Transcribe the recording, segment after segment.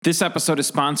This episode is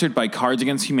sponsored by Cards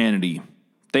Against Humanity.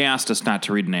 They asked us not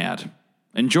to read an ad.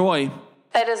 Enjoy!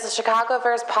 It is the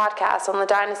Chicagoverse podcast on the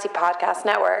Dynasty Podcast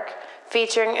Network,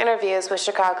 featuring interviews with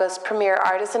Chicago's premier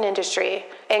artists and industry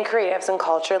and creatives and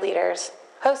culture leaders.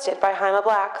 Hosted by Jaime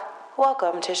Black.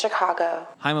 Welcome to Chicago.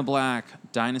 Jaime Black,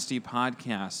 Dynasty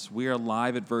Podcasts. We are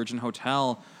live at Virgin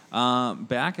Hotel.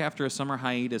 Back after a summer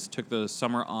hiatus, took the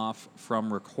summer off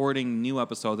from recording new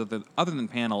episodes other than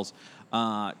panels.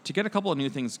 To get a couple of new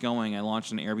things going, I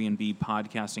launched an Airbnb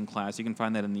podcasting class. You can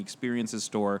find that in the Experiences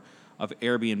store of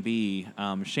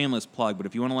Airbnb. Shameless plug, but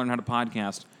if you want to learn how to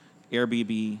podcast,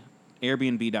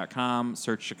 Airbnb.com,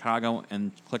 search Chicago,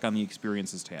 and click on the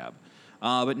Experiences tab.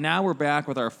 But now we're back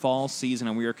with our fall season,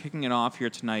 and we are kicking it off here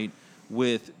tonight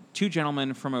with two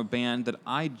gentlemen from a band that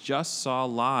I just saw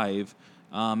live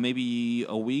maybe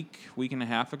a week and a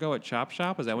half ago at Chop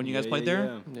Shop. Is that when you guys played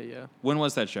there? Yeah. When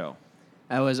was that show?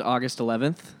 That was August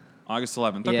 11th. August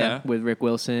 11th, okay. Yeah, with Rick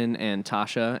Wilson and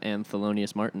Tasha and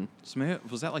Thelonious Martin. So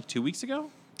was that like 2 weeks ago?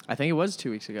 I think it was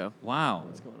 2 weeks ago. Wow.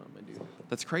 What's going on, my dude?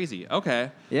 That's crazy.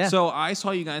 Okay. Yeah. So I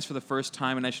saw you guys for the first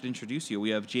time, and I should introduce you. We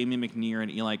have Jamie McNear and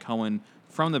Eli Cohen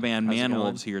from the band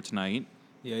Manwolves here tonight.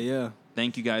 Yeah.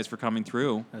 Thank you guys for coming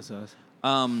through. That's us.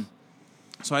 So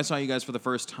I saw you guys for the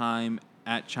first time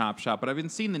at Chop Shop, but I've been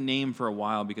seeing the name for a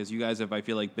while because you guys have, I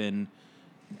feel like, been...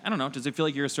 I don't know. Does it feel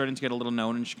like you're starting to get a little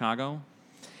known in Chicago?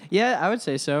 Yeah, I would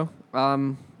say so. I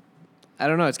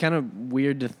don't know. It's kind of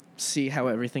weird to see how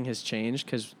everything has changed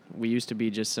because we used to be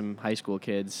just some high school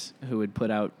kids who would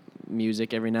put out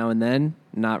music every now and then,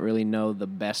 not really know the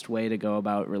best way to go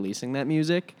about releasing that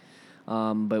music.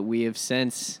 But we have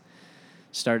since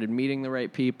started meeting the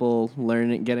right people,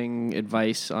 learning, getting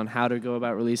advice on how to go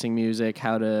about releasing music,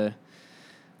 how to,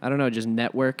 I don't know, just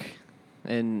network.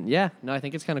 And yeah, no, I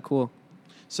think it's kind of cool.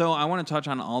 So I want to touch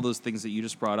on all those things that you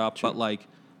just brought up, but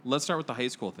let's start with the high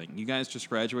school thing. You guys just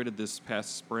graduated this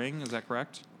past spring, is that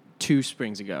correct? 2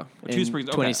 springs ago. 2 springs,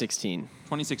 okay. 2016.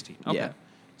 2016, okay. Yeah.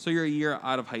 So you're a year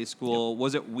out of high school. Yep.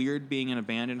 Was it weird being in a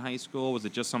band in high school? Was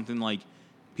it just something like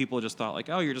people just thought like,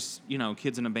 oh, you're just,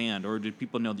 kids in a band? Or did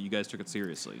people know that you guys took it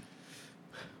seriously?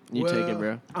 You take it,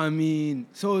 bro. I mean,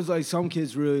 so it was like some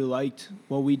kids really liked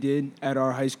what we did at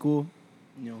our high school.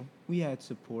 We had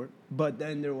support. But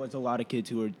then there was a lot of kids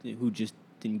who just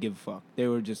didn't give a fuck. They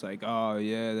were just like, oh,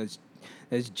 yeah,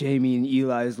 that's Jamie and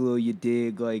Eli's little you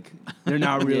dig. Like, they're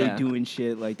not really doing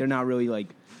shit. Like, they're not really, like,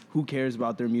 who cares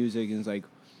about their music? And it's like,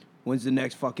 when's the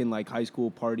next fucking, like, high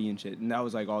school party and shit? And that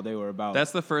was, like, all they were about.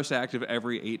 That's the first act of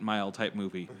every 8 Mile type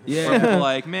movie. Yeah. Where people are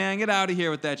like, man, get out of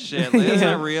here with that shit. Like, that's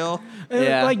not real. And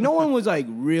yeah. Like, no one was, like,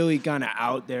 really kind of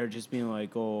out there just being like,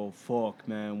 oh, fuck,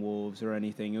 man, Wolves or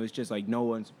anything. It was just, like, no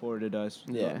one supported us.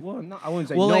 Yeah. Well, I wouldn't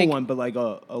say like, one, but, like,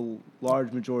 a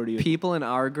large majority of people in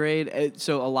our grade.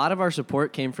 So a lot of our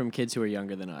support came from kids who are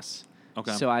younger than us.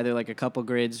 Okay. So either, like, a couple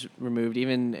grades removed,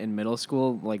 even in middle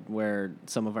school, like, where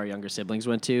some of our younger siblings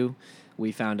went to,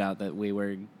 we found out that we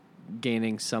were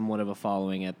gaining somewhat of a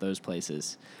following at those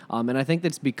places. And I think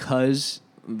that's because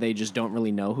they just don't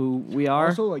really know who we are.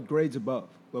 Also, like, grades above,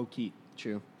 low key.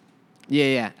 True.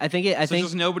 Yeah. I think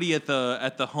just nobody at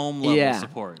the home level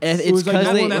supports. It's It was like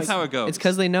because that's how it goes. It's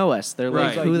because they know us. They're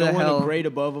Right. like, who no the one hell? a grade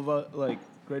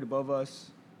above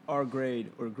us, our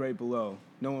grade or grade below.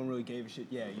 No one really gave a shit.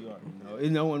 Yeah, you already know.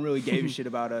 And no one really gave a shit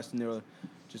about us, and they were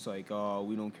just like, oh,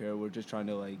 we don't care. We're just trying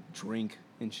to, like, drink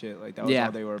and shit. Like, that was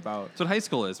all they were about. That's what high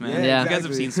school is, man. Yeah. You guys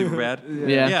have seen Superbad.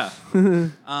 Yeah.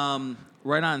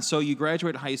 Right on. So you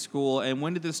graduate high school, and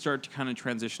when did this start to kind of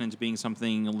transition into being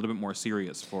something a little bit more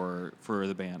serious for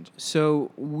the band?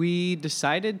 So we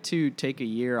decided to take a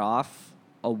year off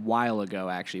a while ago,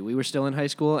 actually. We were still in high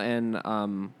school, and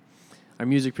our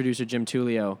music producer, Jim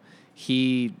Tullio,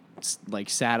 he, like,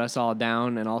 sat us all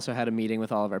down and also had a meeting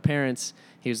with all of our parents.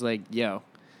 He was like, yo,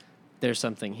 there's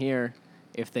something here.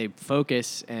 If they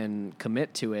focus and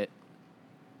commit to it,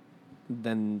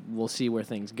 then we'll see where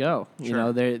things go.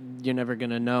 Sure. You're never going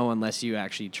to know unless you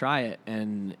actually try it.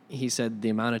 And he said the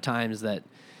amount of times that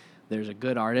there's a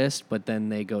good artist, but then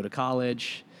they go to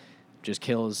college, just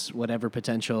kills whatever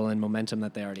potential and momentum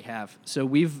that they already have. So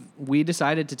we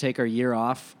decided to take our year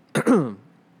off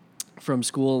from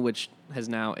school, which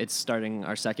it's starting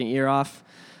our second year off,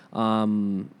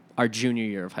 our junior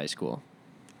year of high school.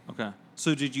 Okay.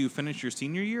 So did you finish your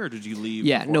senior year, or did you leave?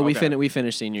 Yeah, before? no, we Okay. we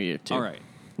finished senior year too. All right.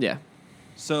 Yeah.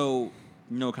 So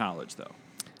no college though.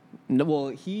 No, well,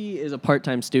 he is a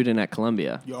part-time student at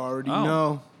Columbia. You already Oh.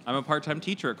 know. I'm a part-time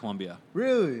teacher at Columbia.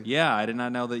 Really? Yeah, I did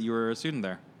not know that you were a student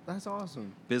there. That's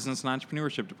awesome. Business and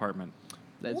Entrepreneurship Department.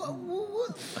 That's,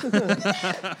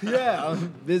 Yeah,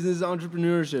 business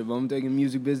entrepreneurship. I'm taking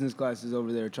music business classes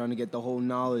over there, trying to get the whole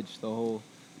knowledge, the whole.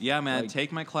 Yeah, man. Like-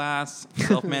 Take my class,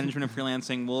 self-management and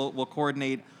freelancing. We'll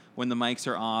coordinate when the mics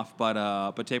are off,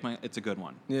 but take my. It's a good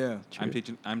one. Yeah.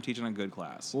 I'm teaching a good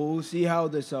class. Well, we'll see how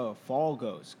this fall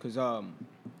goes, cause I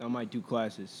might do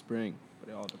classes spring, but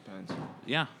it all depends.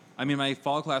 Yeah, I mean my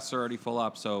fall classes are already full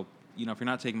up, so if you're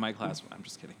not taking my class, I'm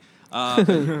just kidding.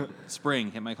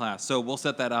 Spring, hit my class. So we'll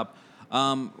set that up.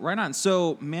 Right on.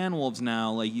 So Manwolves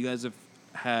now, like you guys have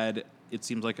had, it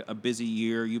seems like a busy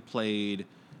year. You played,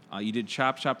 you did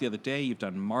Chop Shop the other day. You've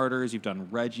done Martyrs. You've done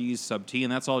Reggie's, Sub T,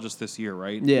 and that's all just this year,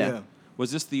 right? yeah.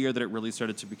 Was this the year that it really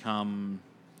started to become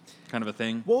kind of a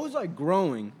thing? Well, it was like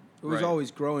growing. It was Right.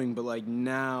 always growing, but like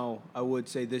now, I would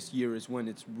say this year is when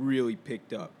it's really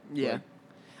picked up. Yeah. Like,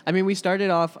 I mean, we started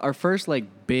off our first like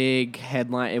big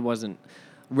headline. It wasn't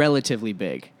relatively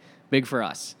big for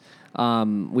us.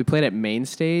 We played at Main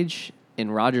Stage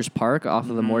in Rogers Park off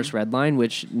of the Morse Red Line,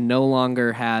 which no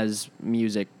longer has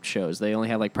music shows. They only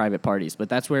have like private parties. But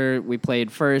that's where we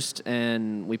played first,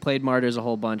 and we played Martyrs a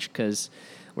whole bunch because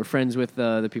we're friends with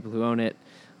the people who own it.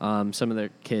 Some of their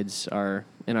kids are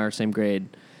in our same grade.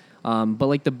 But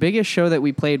like the biggest show that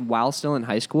we played while still in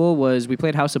high school was we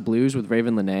played House of Blues with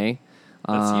Raven Lene.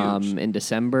 That's huge. In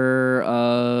December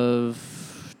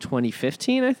of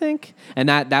 2015, I think, and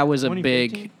that was a 2015?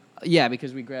 big, yeah,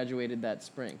 because we graduated that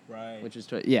spring, Right. Which is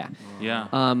yeah.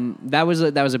 That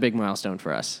was a big milestone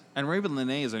for us. And Raven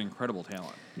Lene is an incredible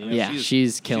talent. I mean, Yeah,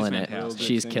 she's killing it. fantastic.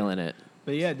 She's singer. killing it.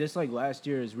 But yeah, this like last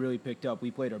year has really picked up.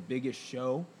 We played our biggest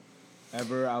show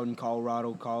ever out in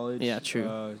Colorado College. Yeah,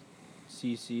 true.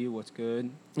 CC, what's good?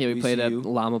 Yeah, we played at VCU.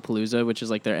 Llama-Palooza, which is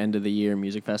like their end of the year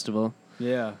music festival.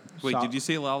 Yeah. Wait, So- did you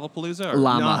say Lollapalooza? Or?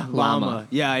 Llama.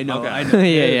 Yeah, I know. Okay. I know.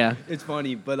 Yeah, yeah. It's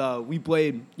funny, but we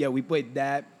played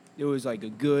that. It was like a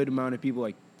good amount of people,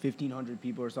 like 1,500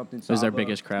 people or something. It was our Saba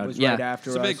biggest crowd. Was Yeah. right after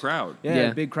It's a us. big crowd. Yeah,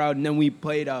 Yeah. big crowd. And then we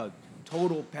played a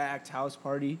total packed house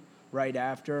party right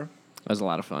after. That was a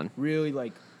lot of fun. Really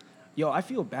like, yo, I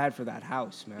feel bad for that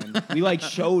house, man. We like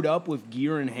showed up with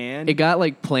gear in hand. It got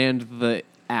like planned the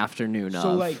afternoon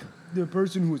So of. like the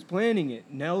person who was planning it,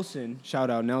 Nelson, shout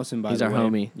out Nelson by He's the our way.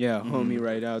 homie. Yeah, homie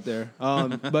right out there.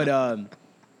 But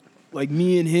like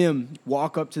me and him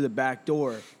walk up to the back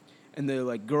door, and the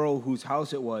like girl whose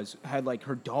house it was had like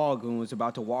her dog and was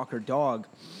about to walk her dog,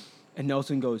 and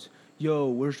Nelson goes, "Yo,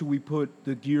 where should we put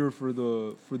the gear for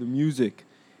the music?"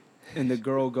 And the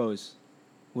girl goes,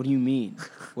 "What do you mean?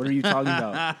 What are you talking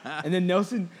about?" And then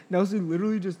Nelson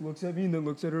literally just looks at me and then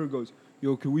looks at her and goes,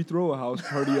 "Yo, can we throw a house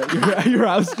party at your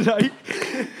house tonight?"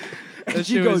 And That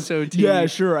she shit goes, was so "Yeah, teeny.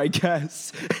 sure, I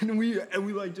guess." And we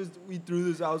threw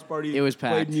this house party. It was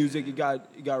Played packed. music. It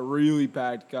got really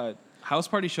packed. House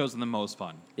party shows are the most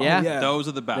fun. Yeah. yeah. Those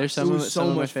are the best. They're It some was of so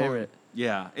my much fun. favorite.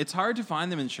 Yeah, it's hard to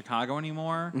find them in Chicago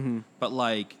anymore, Mm-hmm. but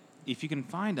like if you can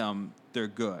find them, they're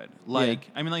good. Like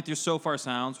I mean, like there's So Far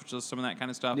Sounds, which is some of that kind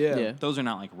of stuff. Yeah. Yeah. Those are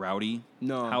not like rowdy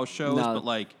No. house shows, No. but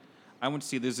like I went to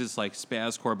see there's this like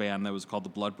spazcore band that was called the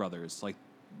Blood Brothers, like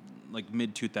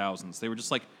mid 2000s. They were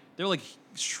like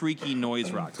shrieky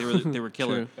noise rock. They were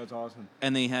killer. True. That's awesome.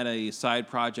 And they had a side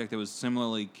project that was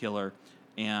similarly killer.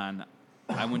 And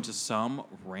I went to some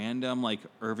random like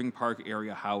Irving Park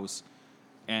area house,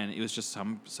 and it was just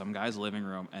some guy's living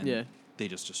room, and Yeah. they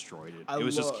just destroyed it. I It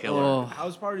was just love- killer. Oh.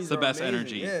 House parties It's the are best amazing.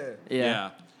 energy. Yeah. Yeah.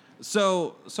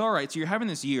 So all right. So you're having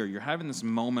this year. You're having this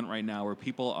moment right now where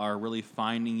people are really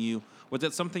finding you. Was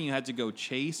that something you had to go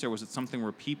chase, or was it something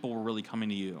where people were really coming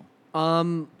to you? A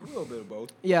little bit of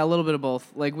both. Yeah, a little bit of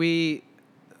both. Like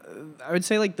I would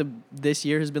say like this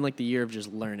year has been like the year of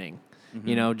just learning.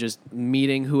 You know, just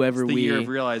meeting whoever It's the we. year of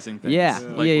realizing things. Yeah,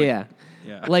 Like, yeah.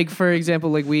 yeah. Like for example,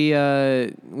 like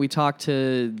we talked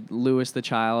to Lewis the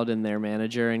Child and their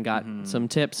manager and got some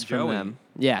tips from Joey. them.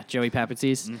 Yeah, Joey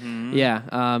Papatzis. Yeah,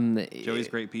 Joey's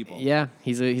great people. Yeah,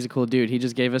 he's a cool dude. He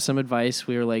just gave us some advice.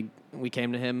 We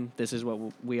came to him. This is what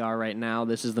we are right now.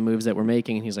 This is the moves that we're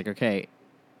making. And he's like, okay,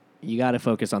 you got to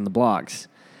focus on the blogs.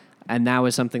 And that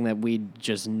was something that we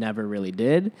just never really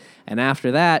did. And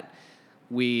after that,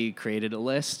 we created a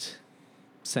list,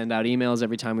 send out emails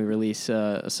every time we release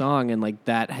a song, and like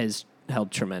that has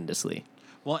helped tremendously.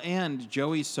 Well, and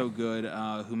Joey's so good,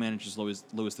 who manages Lewis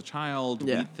the Child,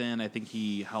 Yeah. Wheat Thin. I think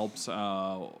he helps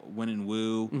Win and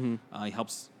Woo. He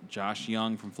helps Josh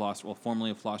Young from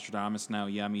formerly of Flosstradamus, now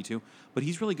Yeah, Me Too. But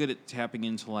he's really good at tapping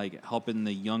into like helping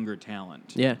the younger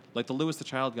talent. Yeah. Like the Lewis the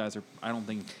Child guys are, I don't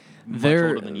think, much They're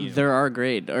older than you. our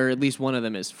grade, or at least one of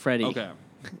them is Freddie. Okay.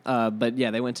 But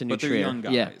yeah, they went to New But they're Trier. young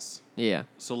guys. Yeah.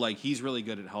 So like he's really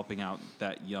good at helping out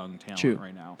that young talent True.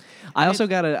 right now. I also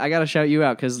gotta shout you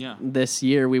out because Yeah. this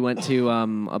year we went to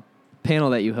a panel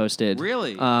that you hosted.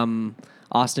 Really?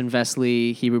 Austin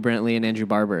Vesley, Hebrew Brantley, and Andrew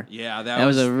Barber. Yeah, That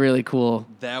was a really cool.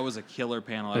 That was a killer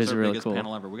panel. That It was was our really biggest cool.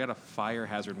 panel ever. We got a fire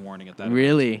hazard warning at that event.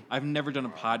 Really? I've never done a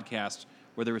podcast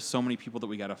where there were so many people that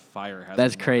we got a fire hazard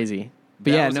That's warning. crazy. But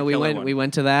That yeah, was a no, we killer went one. we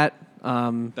went to that.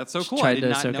 That's so cool. I Tried did to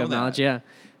not soak know up that. knowledge. Yeah.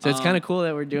 So it's kind Um, of cool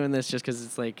that we're doing this just because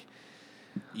it's like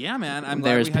Yeah, man. I'm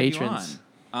There's glad we had patrons. you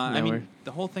on. Yeah, I we're- mean,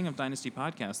 the whole thing of Dynasty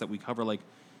Podcast that we cover like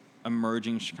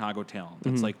emerging Chicago talent.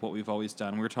 That's like what we've always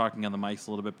done. We were talking on the mics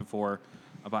a little bit before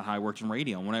about how I worked in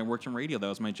radio. And when I worked in radio, that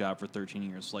was my job for 13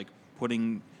 years, like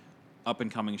putting up and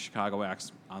coming Chicago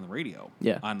acts on the radio.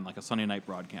 Yeah. On like a Sunday night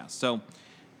broadcast. So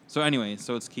anyway,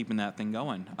 so it's keeping that thing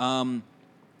going.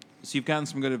 So you've gotten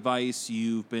some good advice.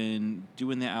 You've been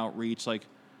doing the outreach. Like,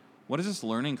 what has this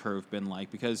learning curve been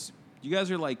like? Because you guys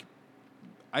are like,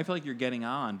 I feel like you're getting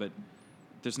on, but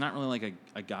there's not really like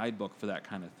a guidebook for that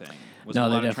kind of thing. Was No, there a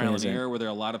there lot of trial definitely and isn't. error? Were there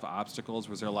a lot of obstacles?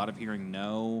 Was there a lot of hearing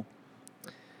no?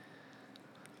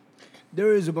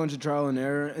 There is a bunch of trial and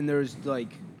error, and there's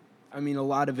like, I mean, a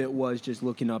lot of it was just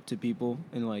looking up to people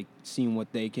and like seeing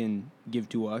what they can give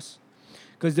to us.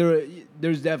 Because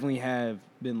there's definitely have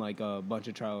been like a bunch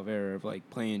of trial and error of like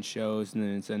playing shows, and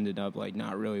then it's ended up like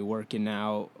not really working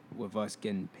out with us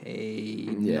getting paid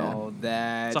and Yeah. all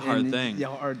that. It's a hard And thing. Yeah,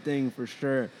 hard thing for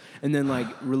sure. And then like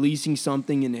releasing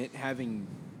something and it having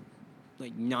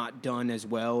like not done as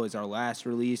well as our last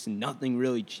release, and nothing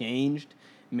really changed.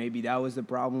 Maybe that was the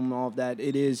problem. All of that.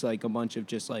 It is like a bunch of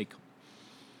just like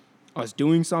us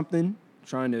doing something,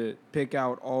 trying to pick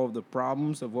out all of the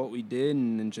problems of what we did,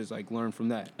 and then just like learn from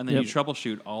that. And then Yep. you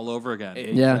troubleshoot all over again.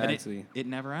 Yeah. And Exactly. it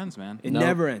never ends, man. It No.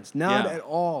 never ends. Not Yeah. at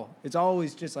all. It's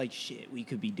always just like, shit, we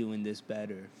could be doing this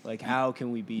better. Like, how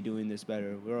can we be doing this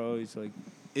better? We're always like,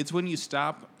 It's when you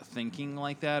stop thinking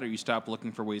like that or you stop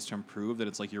looking for ways to improve that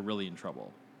it's like you're really in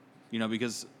trouble. You know,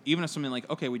 because even if something like,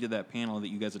 okay, we did that panel that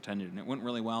you guys attended and it went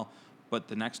really well, but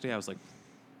the next day I was like,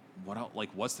 what else? Like,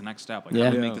 what's the next step? Like, how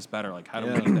do we Yeah. make this better? Like, how do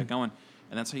we Yeah. keep that going?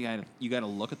 And that's how you got to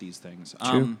look at these things.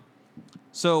 True.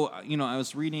 So, I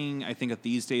was reading, I think, a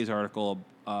These Days article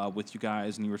with you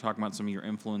guys, and you were talking about some of your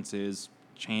influences,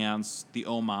 Chance, the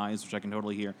Oh My's, which I can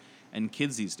totally hear, and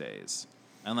Kids These Days.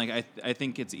 And, like, I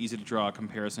think it's easy to draw a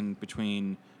comparison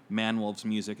between Manwolves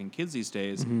music and Kids These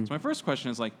Days. Mm-hmm. So my first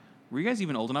question is, like, were you guys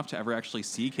even old enough to ever actually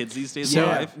see Kids These Days So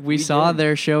live? we We saw did.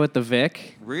 their show at the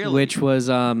Vic, Really? which was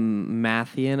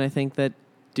Mathian, I think that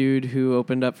dude who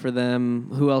opened up for them.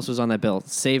 Who else was on that bill?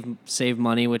 Save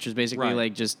Money, which was basically Right.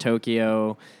 like just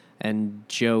Tokyo, and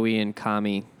Joey and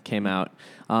Kami came out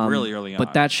Really early on.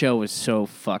 But that show was so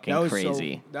fucking that was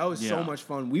crazy. that was Yeah. so much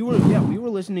fun. We were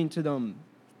listening to them,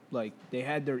 like they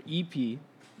had their EP,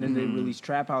 then they released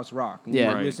Trap House Rock. And Yeah.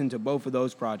 we Right. listened to both of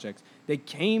those projects. They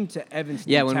came to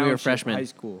Evanston Yeah, when we were Township freshmen. High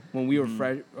School. When we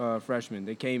were freshmen,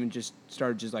 they came and just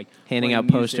started just like Handing playing out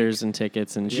music. posters and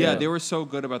tickets and shit. Yeah, they were so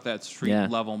good about that street Yeah.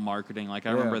 level marketing. Like,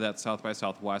 I Yeah. remember that South by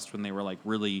Southwest when they were, like,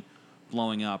 really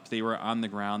blowing up. They were on the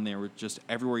ground. They were just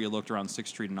everywhere you looked around 6th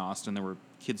Street in Austin, there were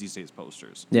Kids These Days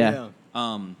posters. Yeah.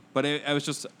 But I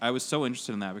was so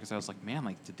interested in that because I was like, man,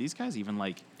 like, did these guys even,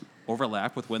 like,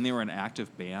 overlap with when they were an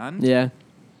active band? Yeah.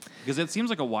 Because it seems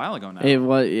like a while ago now. It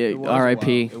was, was a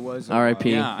R.I.P. while. It was a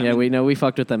R.I.P. while. Yeah, Yeah, I mean- we know we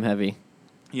fucked with them heavy.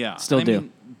 Yeah. Still And I do.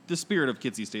 mean, the spirit of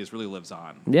Kids These Days really lives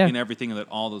on. Yeah. In everything that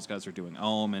all those guys are doing.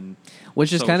 And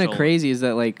Which is kind of social. crazy is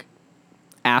that, like,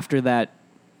 after that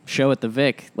show at the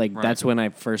Vic, like, Right. that's when I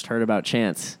first heard about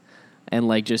Chance. And,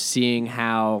 like, just seeing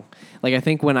how, like, I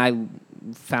think when I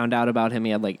found out about him,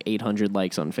 he had, like, 800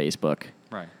 likes on Facebook.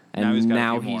 Right. And now he's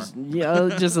got a few more.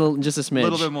 yeah, just a smidge. A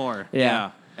little bit more.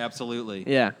 Yeah. Absolutely.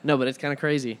 Yeah. No, but it's kind of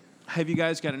crazy. Have you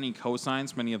guys got any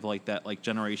cosigns from any of like that like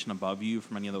generation above you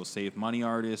from any of those Save Money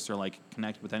artists or like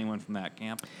connect with anyone from that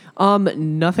camp?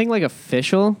 Nothing like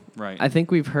official. Right. I think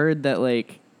we've heard that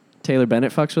like Taylor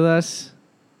Bennett fucks with us.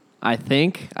 I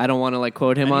think. I don't want to like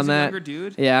quote him And on he's a that. younger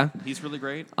dude. Yeah. He's really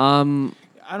great.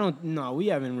 I don't know. We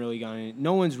haven't really gone.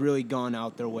 No one's really gone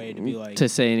out their way to be like To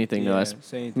say anything to Yeah, us.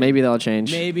 say anything. Maybe that'll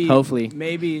change. Maybe Hopefully.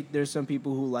 Maybe there's some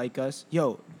people who like us.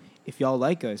 Yo, if y'all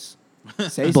like us,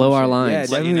 say Blow some our shit.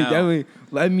 lines. Yeah, Let you definitely, know. definitely.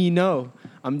 Let me know.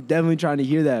 I'm definitely trying to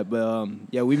hear that. But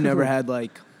yeah, we've never had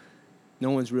like, no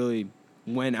one's really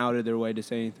went out of their way to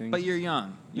say anything. But you're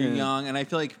young. You're Yeah. young, and I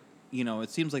feel like it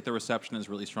seems like the reception is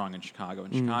really strong in Chicago,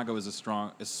 and Chicago is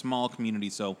a small community.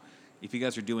 So if you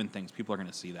guys are doing things, people are going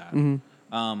to see that.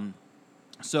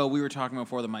 So we were talking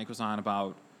before the mic was on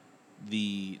about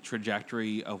the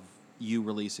trajectory of you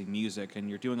releasing music, and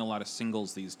you're doing a lot of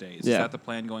singles these days. Yeah. Is that the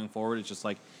plan going forward? It's just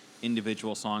like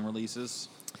individual song releases?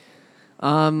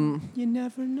 You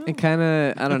never know. It kind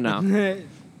of, I don't know.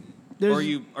 Or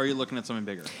are you looking at something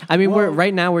bigger? I mean, Well-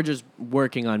 right now we're just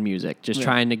working on music, just Yeah.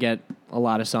 trying to get a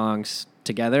lot of songs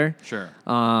together. Sure.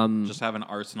 Um, Just have an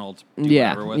arsenal to do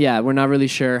whatever with? yeah, we're not really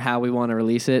sure how we want to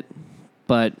release it,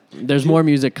 but there's more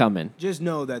music coming. Just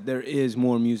know that there is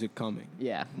more music coming.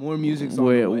 Yeah, More music's on the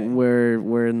way.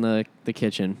 we're in the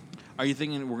kitchen. Are you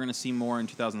thinking we're going to see more in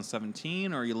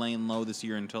 2017, or are you laying low this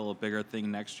year until a bigger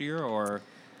thing next year, or?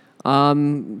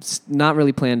 Not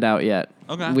really planned out yet.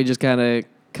 Okay. We just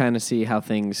kind of see how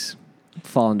things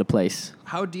fall into place.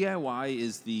 How DIY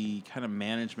is the kind of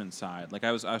management side? Like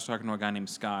I was talking to a guy named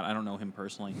Scott. I don't know him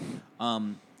personally,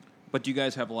 but do you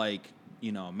guys have like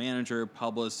a manager,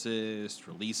 publicist,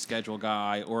 release schedule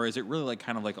guy, or is it really like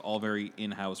kind of like all very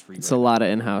in-house for you? It's a lot of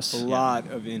in-house. A lot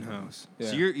of in-house. Yeah.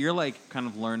 So you're like kind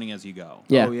of learning as you go.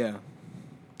 Yeah. Oh, yeah.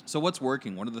 So what's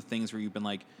working? What are the things where you've been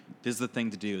like, this is the thing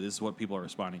to do. This is what people are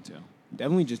responding to.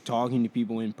 Definitely just talking to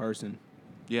people in person,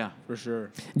 Yeah. for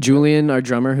sure. Julian, our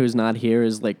drummer, who's not here,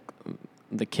 is like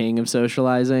the king of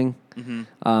socializing.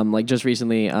 Mm-hmm. Like just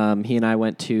recently, he and I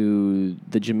went to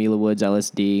the Jamila Woods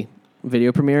LSD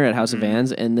video premiere at House of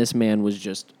Vans, and this man was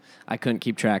just, I couldn't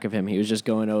keep track of him. He was just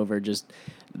going over, just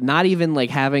not even like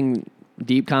having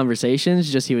deep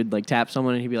conversations, just he would like tap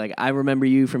someone and he'd be like, I remember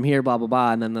you from here, blah, blah,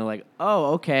 blah. And then they're like,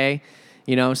 oh, okay.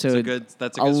 So That's a good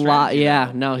a strategy, lot. Yeah.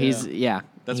 though. No, he's, yeah.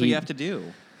 That's what you have to do.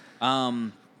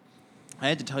 I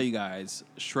had to tell you guys,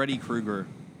 Shreddy Krueger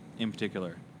in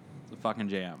particular, the fucking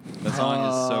jam. That song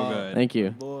is so good. Thank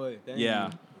you. Boy, thank Yeah.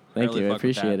 you. Thank really you. I fuck with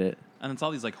appreciate that. it. And it's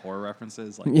all these like horror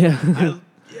references. Like Yeah.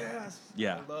 Yes.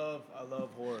 Yeah. I love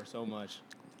horror so much.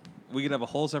 we could have a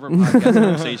whole separate podcast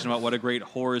conversation about what a great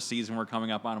horror season we're coming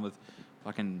up on with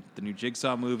fucking the new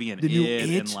Jigsaw movie and The new It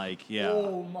It? and like yeah.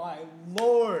 Oh my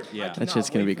lord. Yeah. I That cannot shit's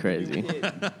gonna wait be for the new crazy.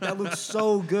 It. That looks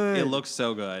so good. It looks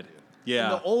so good.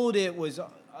 Yeah. And the old It was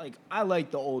like I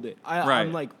like the old It. Right.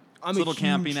 I'm like I'm It's a little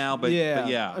campy huge- now, but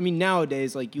yeah. I mean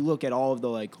nowadays like you look at all of the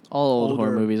like All old horror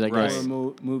older movies, I Right. guess.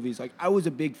 horror movies. Like I was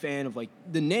a big fan of like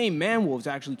the name Manwolves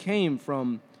actually came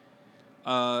from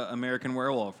American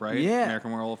Werewolf, right? Yeah.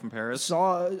 American Werewolf in Paris.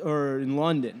 in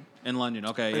London. In London.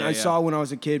 Okay. And Yeah, I yeah. saw when I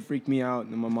was a kid, freaked me out,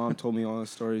 and then my mom told me all the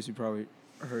stories. You probably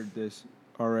heard this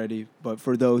already, but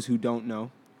for those who don't know,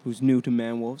 who's new to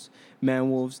Manwolves,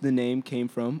 Manwolves, the name came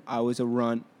from I was a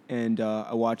runt, and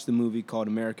I watched the movie called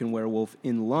American Werewolf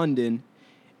in London,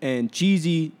 and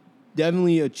cheesy,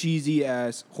 definitely a cheesy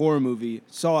ass horror movie.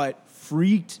 Saw it,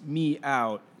 freaked me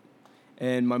out,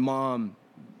 and my mom.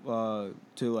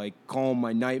 To like calm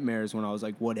my nightmares when I was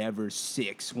like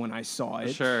 6 when I saw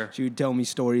it. Sure. She would tell me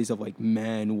stories of like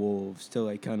man wolves to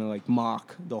like kind of like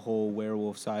mock the whole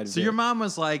werewolf side of it. So your mom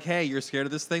was like, "Hey, you're scared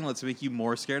of this thing. Let's make you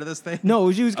more scared of this thing."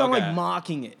 No, she was kind of Okay. like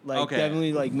mocking it, like Okay.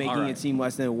 definitely like making Alright. it seem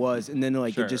less than it was, and then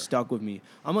like Sure. it just stuck with me.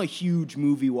 I'm a huge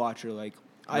movie watcher. Like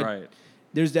Right.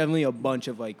 there's definitely a bunch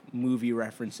of like movie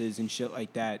references and shit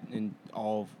like that in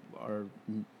all of our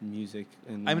music.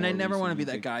 And I mean, I more never recent want to be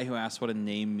that music. guy who asks what a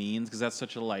name means because that's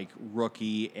such a like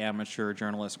rookie amateur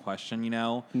journalist question,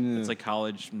 Yeah. It's like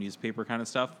college newspaper kind of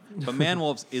stuff. But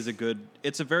Manwolves is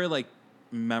it's a very like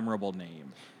memorable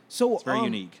name. So It's very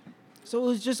unique. So it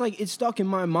was just like it stuck in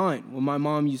my mind when my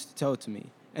mom used to tell it to me.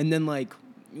 And then like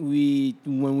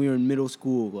when we were in middle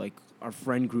school, like our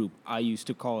friend group, I used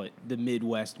to call it the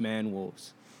Midwest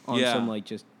Manwolves on Yeah. some like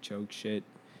just joke shit.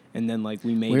 And then like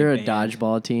we made We were a band.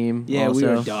 dodgeball team. Yeah, we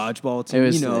were a also. dodgeball team. It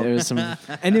was, you know, it was some.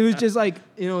 and it was just like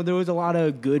there was a lot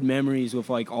of good memories with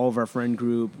like all of our friend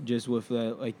group, just with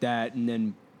like that. And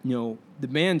then the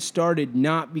band started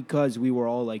not because we were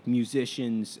all like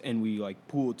musicians and we like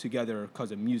pooled together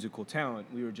because of musical talent.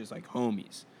 We were just like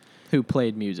homies. Who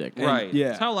played music? And- Right.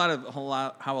 yeah. It's how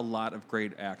a lot of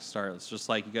great acts start. It's just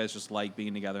like you guys just like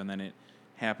being together and then it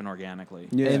happened organically.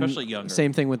 Yeah. And Especially younger.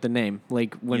 Same thing with the name.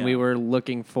 Like when we Yeah. were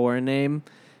looking for a name,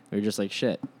 we were just like,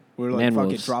 shit. We were like, fuck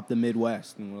it, Manwolves. drop the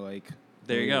Midwest, and we're like,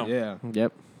 There you go. Yeah,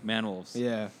 Yep. Manwolves.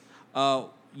 yeah.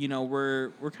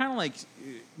 We're kind of like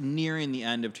nearing the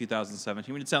end of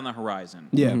 2017. It's on the horizon.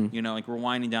 Yeah. Like we're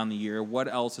winding down the year. What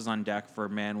else is on deck for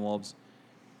Manwolves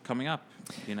coming up?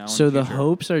 In So the future?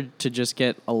 hopes are to just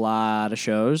get a lot of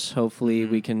shows. Hopefully,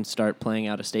 we can start playing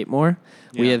out of state more.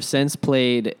 We Yeah. have since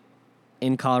played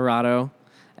in Colorado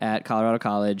at Colorado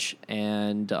College,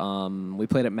 and we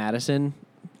played at Madison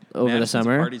over the Madison's a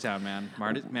summer. party town, man.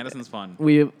 Madison's fun.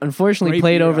 We unfortunately Great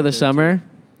played beer over out the there, summer,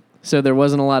 so there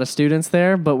wasn't a lot of students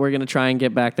there, but we're going to try and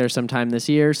get back there sometime this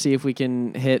year, see if we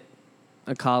can hit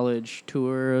a college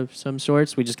tour of some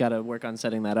sorts. We just got to work on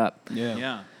setting that up. Yeah.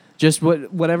 Yeah. just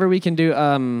whatever we can do.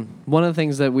 One of the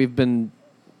things that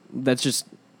that's just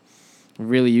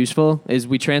really useful is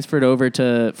we transferred over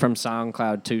from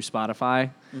SoundCloud to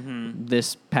Spotify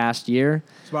this past year.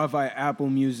 Spotify, Apple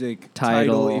Music,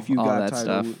 Tidal, if you all got that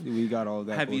Tidal, stuff. we got all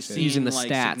that. Have you bullshit. seen Using the like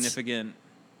stats. significant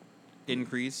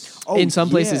increase? Oh, in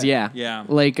some places, yeah. Yeah.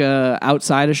 Like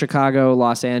outside of Chicago,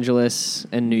 Los Angeles,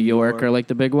 and New York are like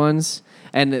the big ones.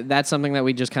 And that's something that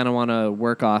we just kind of want to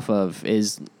work off of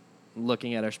is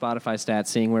looking at our Spotify stats,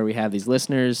 seeing where we have these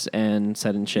listeners, and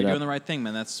setting shit You're up. doing the right thing,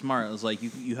 man. That's smart. It's like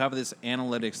you have this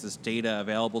analytics, this data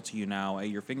available to you now at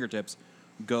your fingertips.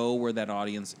 Go where that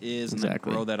audience is and Exactly.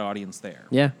 then grow that audience there.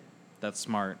 Yeah. That's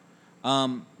smart.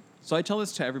 So I tell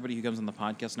this to everybody who comes on the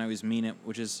podcast, and I always mean it,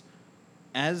 which is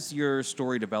as your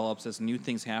story develops, as new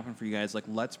things happen for you guys, like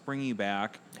let's bring you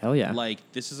back. Hell yeah. Like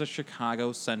this is a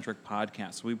Chicago-centric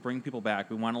podcast. So we bring people back.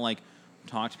 We want to like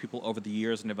talk to people over the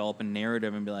years and develop a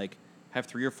narrative and be like, have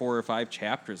 3 or 4 or 5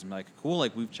 chapters and be like, cool,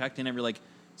 like we've checked in every like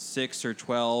 6 or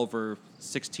 12 or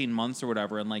 16 months or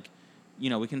whatever, and like, you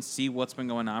know, we can see what's been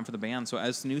going on for the band. So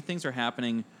as new things are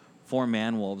happening for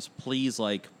Manwolves, please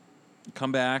like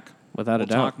come back. Without a we'll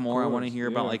doubt. talk more. I want to course, hear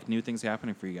about yeah. like new things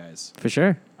happening for you guys. For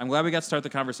sure. I'm glad we got to start the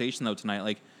conversation though tonight.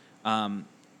 Like,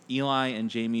 Eli and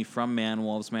Jamie from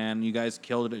Manwolves, man, you guys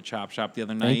killed it at Chop Shop the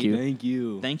other night. Thank you. Thank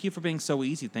you. Thank you for being so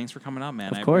easy. Thanks for coming up,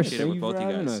 man. Of I course. appreciate it Thank with you both for you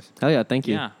having guys. us. Hell yeah. Thank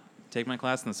you. Yeah, take my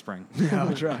class in the spring. Yeah,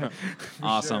 I'll try.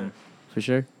 Awesome. For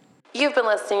sure. You've been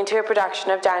listening to a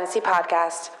production of Dynasty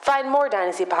Podcast. Find more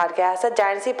Dynasty Podcasts at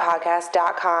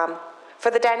dynastypodcast.com.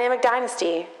 For the Dynamic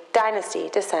Dynasty, Dynasty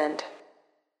Descend.